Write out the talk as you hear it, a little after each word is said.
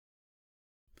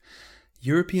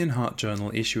European Heart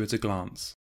Journal Issue at a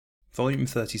Glance, Volume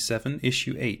 37,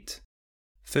 Issue 8,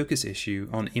 Focus Issue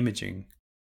on Imaging,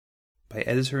 by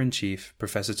Editor-in-Chief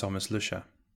Professor Thomas Luscher.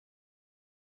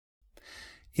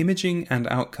 Imaging and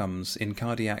Outcomes in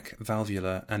Cardiac,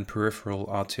 Valvular and Peripheral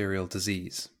Arterial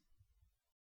Disease.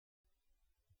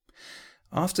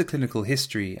 After clinical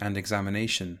history and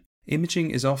examination,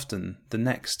 imaging is often the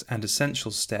next and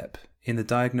essential step in the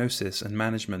diagnosis and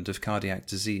management of cardiac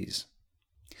disease.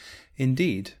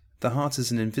 Indeed, the heart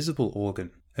is an invisible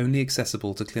organ, only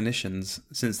accessible to clinicians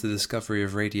since the discovery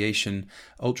of radiation,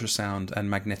 ultrasound, and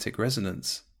magnetic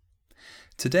resonance.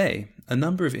 Today, a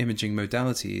number of imaging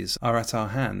modalities are at our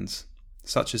hands,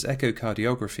 such as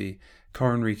echocardiography,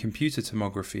 coronary computer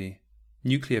tomography,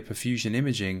 nuclear perfusion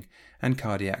imaging, and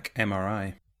cardiac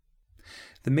MRI.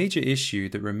 The major issue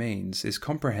that remains is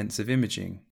comprehensive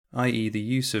imaging, i.e. the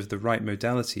use of the right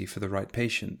modality for the right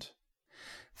patient.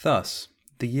 Thus,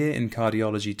 the Year in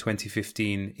Cardiology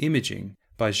 2015 Imaging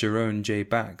by Jeroen J.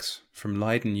 Bax from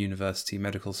Leiden University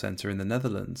Medical Center in the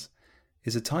Netherlands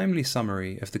is a timely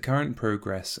summary of the current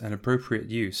progress and appropriate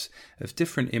use of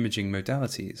different imaging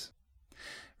modalities.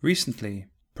 Recently,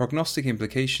 prognostic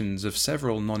implications of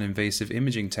several non-invasive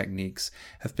imaging techniques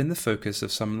have been the focus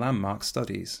of some landmark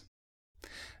studies.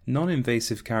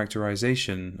 Non-invasive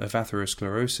characterization of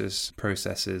atherosclerosis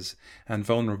processes and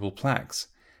vulnerable plaques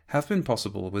have been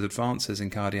possible with advances in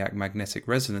cardiac magnetic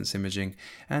resonance imaging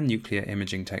and nuclear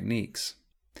imaging techniques.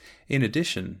 In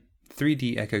addition,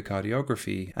 3D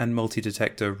echocardiography and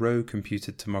multi-detector row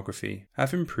computed tomography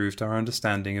have improved our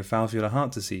understanding of valvular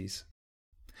heart disease.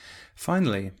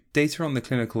 Finally, data on the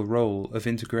clinical role of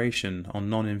integration on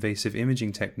non-invasive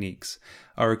imaging techniques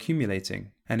are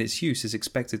accumulating, and its use is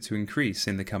expected to increase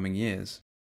in the coming years.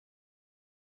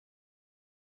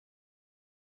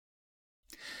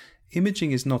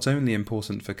 Imaging is not only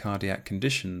important for cardiac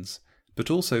conditions, but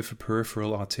also for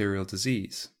peripheral arterial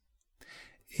disease.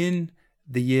 In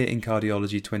the Year in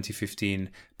Cardiology 2015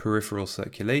 Peripheral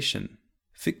Circulation,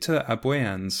 Victor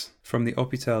Aboyans from the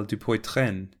Hôpital du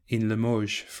Poitrain in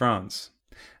Limoges, France,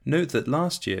 note that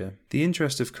last year the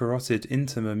interest of carotid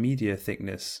intima media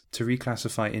thickness to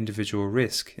reclassify individual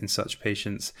risk in such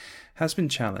patients has been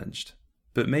challenged,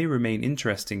 but may remain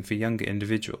interesting for younger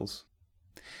individuals.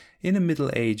 In a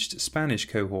middle-aged Spanish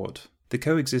cohort, the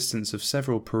coexistence of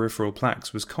several peripheral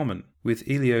plaques was common, with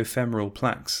iliofemoral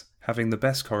plaques having the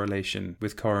best correlation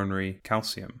with coronary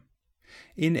calcium.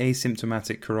 In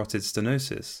asymptomatic carotid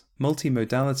stenosis,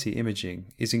 multimodality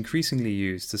imaging is increasingly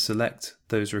used to select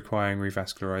those requiring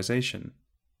revascularization.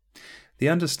 The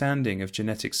understanding of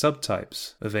genetic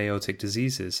subtypes of aortic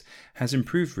diseases has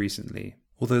improved recently,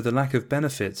 although the lack of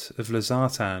benefit of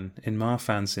losartan in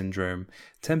Marfan syndrome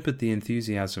tempered the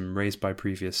enthusiasm raised by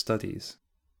previous studies.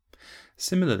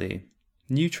 Similarly,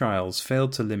 new trials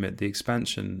failed to limit the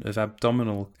expansion of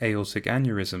abdominal aortic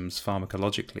aneurysms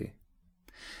pharmacologically.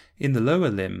 In the lower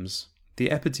limbs, the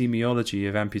epidemiology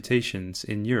of amputations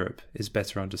in Europe is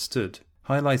better understood,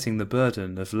 highlighting the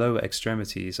burden of lower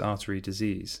extremities artery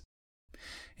disease.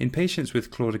 In patients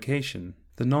with claudication,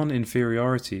 the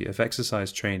non-inferiority of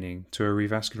exercise training to a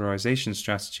revascularization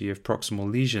strategy of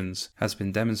proximal lesions has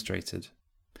been demonstrated.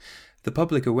 The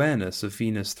public awareness of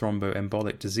venous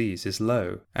thromboembolic disease is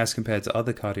low as compared to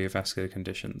other cardiovascular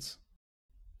conditions.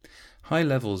 High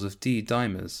levels of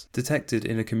D-dimers detected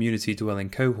in a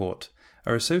community-dwelling cohort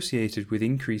are associated with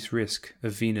increased risk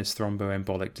of venous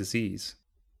thromboembolic disease.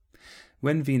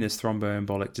 When venous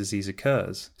thromboembolic disease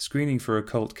occurs, screening for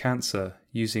occult cancer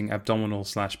using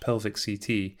abdominal/pelvic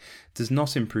CT does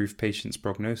not improve patients'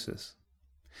 prognosis.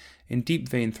 In deep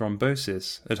vein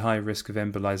thrombosis at high risk of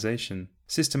embolization,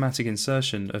 systematic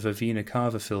insertion of a vena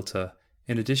cava filter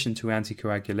in addition to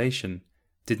anticoagulation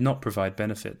did not provide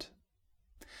benefit.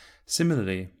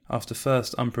 Similarly, after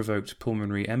first unprovoked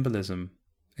pulmonary embolism,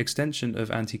 extension of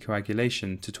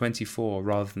anticoagulation to 24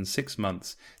 rather than 6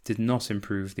 months did not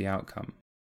improve the outcome.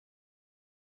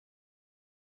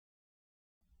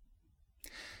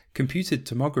 Computed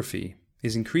tomography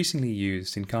is increasingly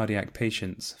used in cardiac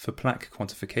patients for plaque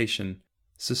quantification,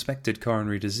 suspected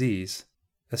coronary disease,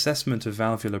 assessment of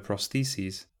valvular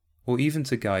prostheses, or even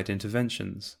to guide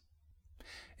interventions.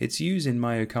 Its use in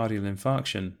myocardial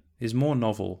infarction is more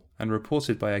novel and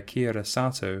reported by Akira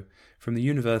Sato from the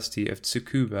University of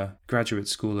Tsukuba Graduate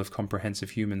School of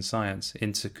Comprehensive Human Science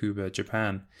in Tsukuba,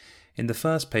 Japan, in the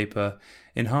first paper,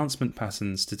 enhancement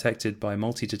patterns detected by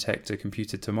multi-detector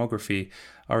computed tomography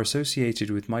are associated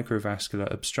with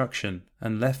microvascular obstruction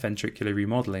and left ventricular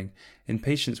remodeling in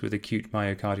patients with acute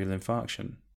myocardial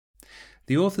infarction.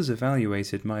 The authors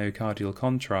evaluated myocardial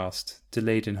contrast,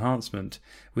 delayed enhancement,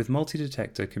 with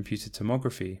multi-detector computed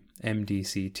tomography,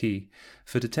 MDCT,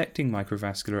 for detecting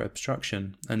microvascular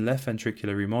obstruction and left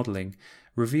ventricular remodeling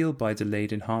revealed by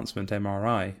delayed enhancement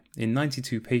MRI in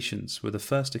 92 patients with a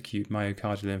first acute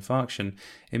myocardial infarction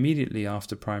immediately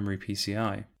after primary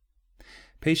PCI.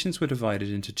 Patients were divided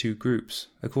into two groups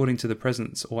according to the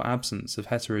presence or absence of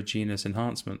heterogeneous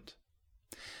enhancement.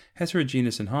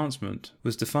 Heterogeneous enhancement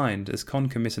was defined as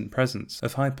concomitant presence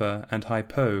of hyper and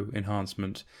hypo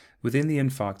enhancement within the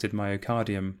infarcted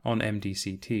myocardium on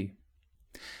MDCT.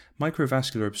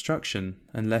 Microvascular obstruction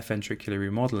and left ventricular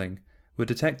remodeling were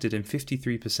detected in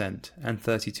 53% and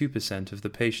 32% of the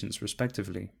patients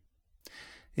respectively.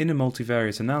 In a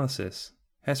multivariate analysis,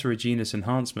 heterogeneous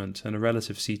enhancement and a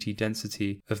relative CT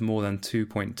density of more than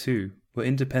 2.2 were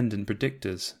independent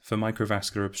predictors for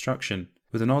microvascular obstruction,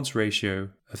 with an odds ratio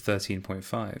of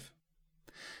 13.5.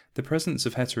 The presence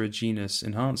of heterogeneous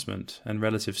enhancement and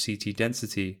relative CT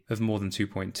density of more than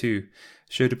 2.2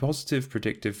 showed a positive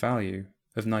predictive value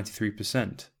of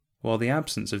 93%, while the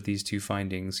absence of these two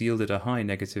findings yielded a high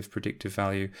negative predictive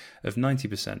value of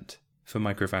 90% for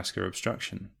microvascular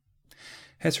obstruction.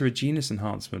 Heterogeneous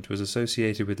enhancement was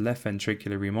associated with left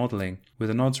ventricular remodeling with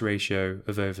an odds ratio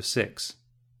of over 6.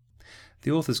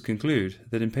 The authors conclude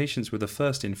that in patients with a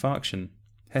first infarction,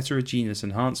 heterogeneous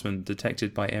enhancement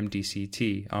detected by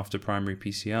MDCT after primary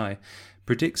PCI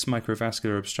predicts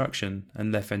microvascular obstruction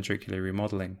and left ventricular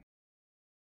remodeling.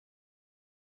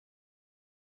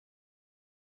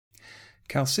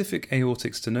 Calcific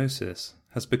aortic stenosis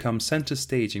has become center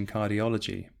stage in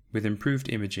cardiology with improved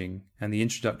imaging and the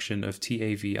introduction of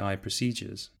TAVI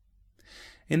procedures.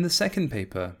 In the second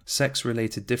paper,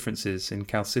 Sex-Related Differences in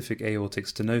Calcific Aortic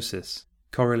Stenosis,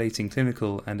 Correlating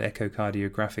Clinical and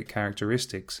Echocardiographic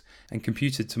Characteristics and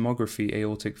Computed Tomography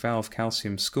Aortic Valve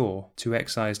Calcium Score to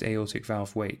Excised Aortic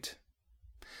Valve Weight,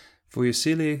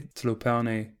 Voyasile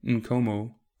Tlopane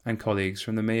Nkomo and colleagues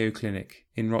from the Mayo Clinic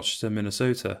in Rochester,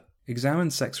 Minnesota,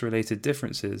 examined sex-related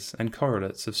differences and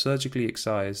correlates of surgically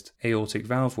excised aortic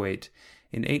valve weight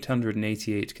in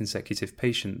 888 consecutive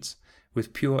patients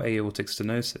with pure aortic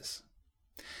stenosis.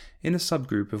 In a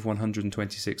subgroup of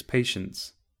 126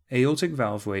 patients, aortic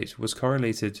valve weight was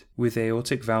correlated with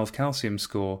aortic valve calcium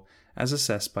score as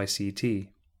assessed by CT.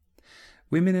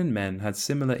 Women and men had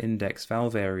similar index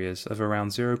valve areas of around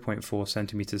 0.4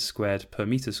 cm squared per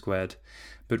meter squared,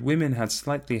 but women had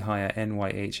slightly higher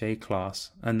NYHA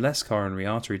class and less coronary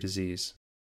artery disease.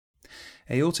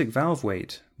 Aortic valve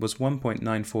weight was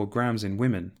 1.94 grams in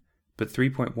women, but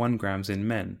 3.1 grams in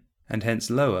men, and hence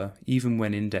lower even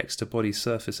when indexed to body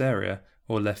surface area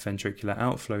or left ventricular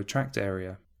outflow tract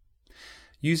area.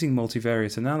 Using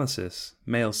multivariate analysis,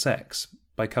 male sex,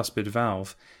 bicuspid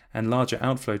valve, and larger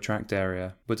outflow tract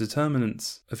area were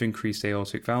determinants of increased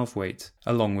aortic valve weight,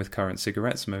 along with current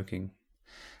cigarette smoking.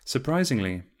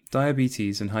 Surprisingly,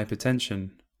 diabetes and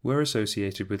hypertension were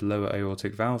associated with lower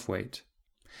aortic valve weight.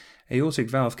 Aortic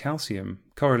valve calcium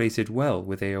correlated well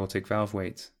with aortic valve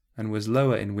weight and was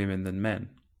lower in women than men.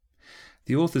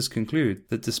 The authors conclude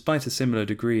that despite a similar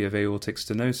degree of aortic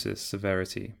stenosis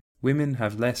severity, women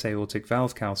have less aortic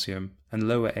valve calcium and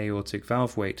lower aortic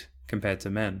valve weight compared to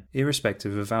men,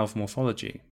 irrespective of valve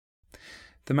morphology.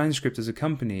 The manuscript is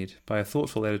accompanied by a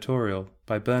thoughtful editorial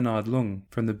by Bernard Lung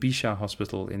from the Bichat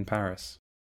Hospital in Paris.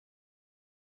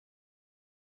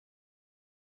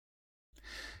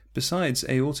 Besides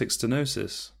aortic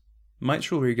stenosis,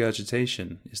 mitral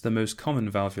regurgitation is the most common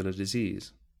valvular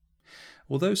disease.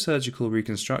 Although surgical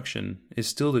reconstruction is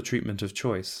still the treatment of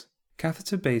choice,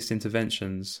 catheter-based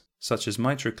interventions, such as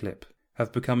MitraClip,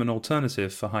 have become an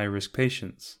alternative for high-risk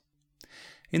patients.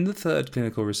 In the third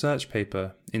clinical research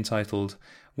paper, entitled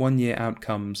 1-Year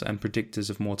Outcomes and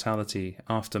Predictors of Mortality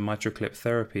After MitraClip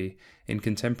Therapy in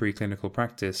Contemporary Clinical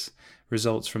Practice,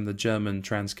 Results from the German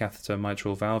Transcatheter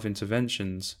Mitral Valve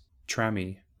Interventions,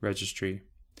 TRAMI, Registry,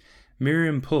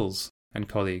 Miriam Puls and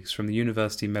colleagues from the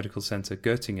University Medical Center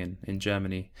Göttingen in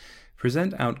Germany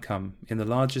present outcome in the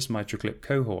largest MitraClip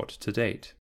cohort to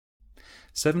date.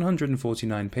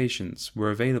 749 patients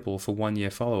were available for 1-year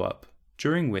follow-up,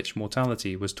 during which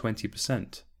mortality was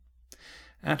 20%.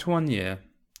 At 1 year,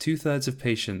 2/3 of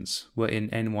patients were in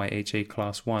NYHA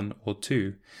Class 1 or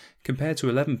 2, compared to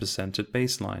 11% at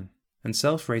baseline, and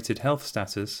self-rated health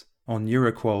status, on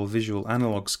Euroqual Visual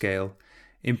Analog Scale,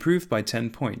 improved by 10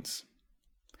 points.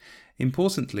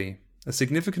 Importantly, a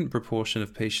significant proportion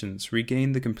of patients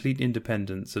regained the complete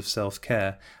independence of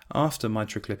self-care after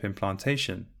MitraClip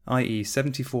implantation, i.e.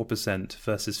 74%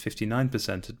 versus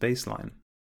 59% at baseline.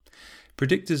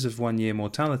 Predictors of 1-year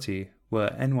mortality were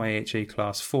NYHA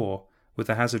Class 4 with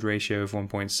a hazard ratio of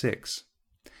 1.6,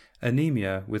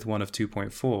 anemia with 1 of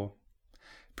 2.4,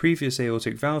 previous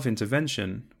aortic valve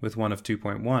intervention with 1 of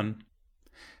 2.1,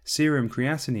 serum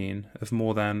creatinine of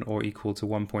more than or equal to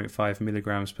 1.5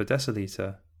 mg per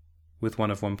deciliter with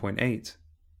 1 of 1.8,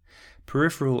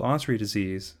 peripheral artery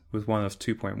disease with 1 of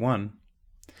 2.1,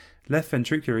 left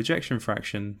ventricular ejection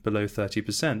fraction below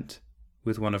 30%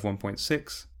 with 1 of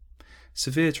 1.6,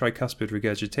 severe tricuspid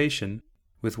regurgitation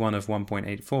with 1 of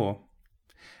 1.84,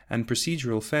 and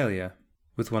procedural failure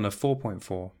with 1 of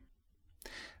 4.4.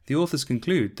 The authors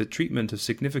conclude that treatment of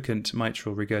significant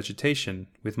mitral regurgitation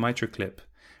with MitraClip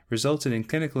resulted in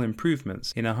clinical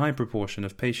improvements in a high proportion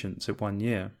of patients at 1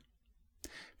 year.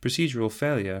 Procedural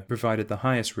failure provided the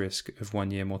highest risk of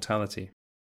 1-year mortality.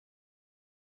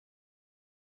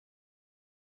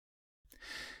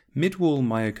 Mid-wall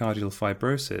myocardial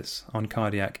fibrosis on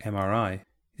cardiac MRI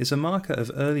is a marker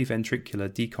of early ventricular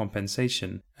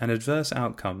decompensation and adverse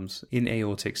outcomes in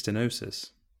aortic stenosis.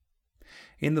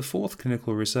 In the fourth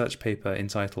clinical research paper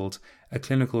entitled "A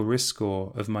Clinical Risk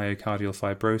Score of Myocardial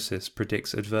Fibrosis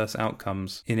Predicts Adverse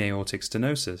Outcomes in Aortic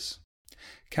Stenosis,"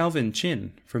 Calvin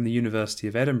Chin from the University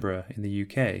of Edinburgh in the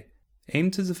UK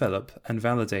aimed to develop and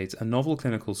validate a novel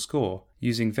clinical score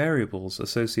using variables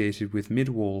associated with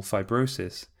mid-wall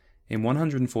fibrosis in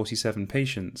 147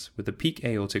 patients with a peak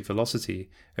aortic velocity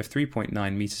of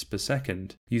 3.9 meters per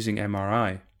second using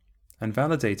MRI, and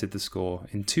validated the score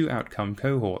in 2 outcome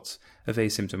cohorts of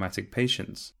asymptomatic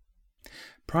patients.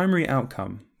 Primary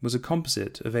outcome was a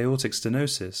composite of aortic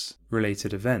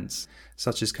stenosis-related events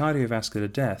such as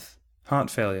cardiovascular death, heart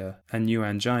failure and new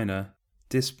angina,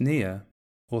 dyspnea,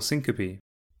 or syncope.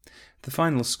 The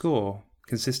final score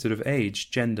consisted of age,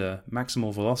 gender,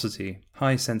 maximal velocity,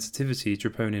 high sensitivity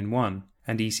troponin 1,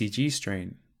 and ECG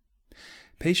strain.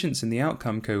 Patients in the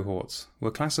outcome cohorts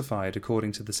were classified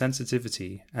according to the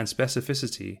sensitivity and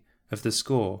specificity of the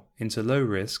score into low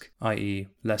risk, i.e.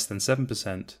 less than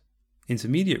 7%,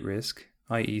 intermediate risk,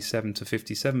 i.e. 7 to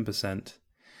 57%,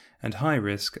 and high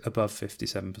risk above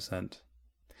 57%.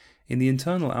 In the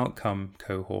internal outcome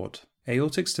cohort,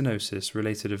 aortic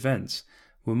stenosis-related events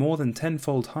were more than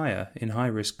 10-fold higher in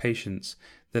high-risk patients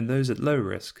than those at low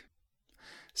risk.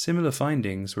 Similar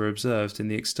findings were observed in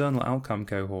the external outcome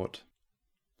cohort.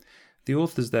 The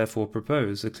authors therefore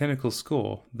propose a clinical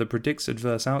score that predicts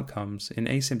adverse outcomes in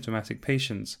asymptomatic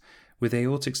patients with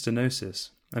aortic stenosis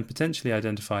and potentially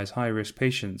identifies high-risk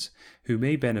patients who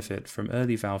may benefit from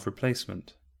early valve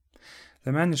replacement.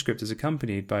 The manuscript is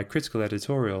accompanied by a critical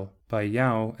editorial by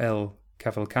Yao L.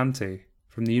 Cavalcante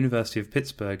from the University of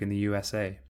Pittsburgh in the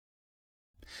USA.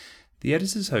 The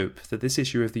editors hope that this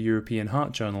issue of the European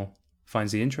Heart Journal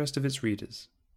finds the interest of its readers.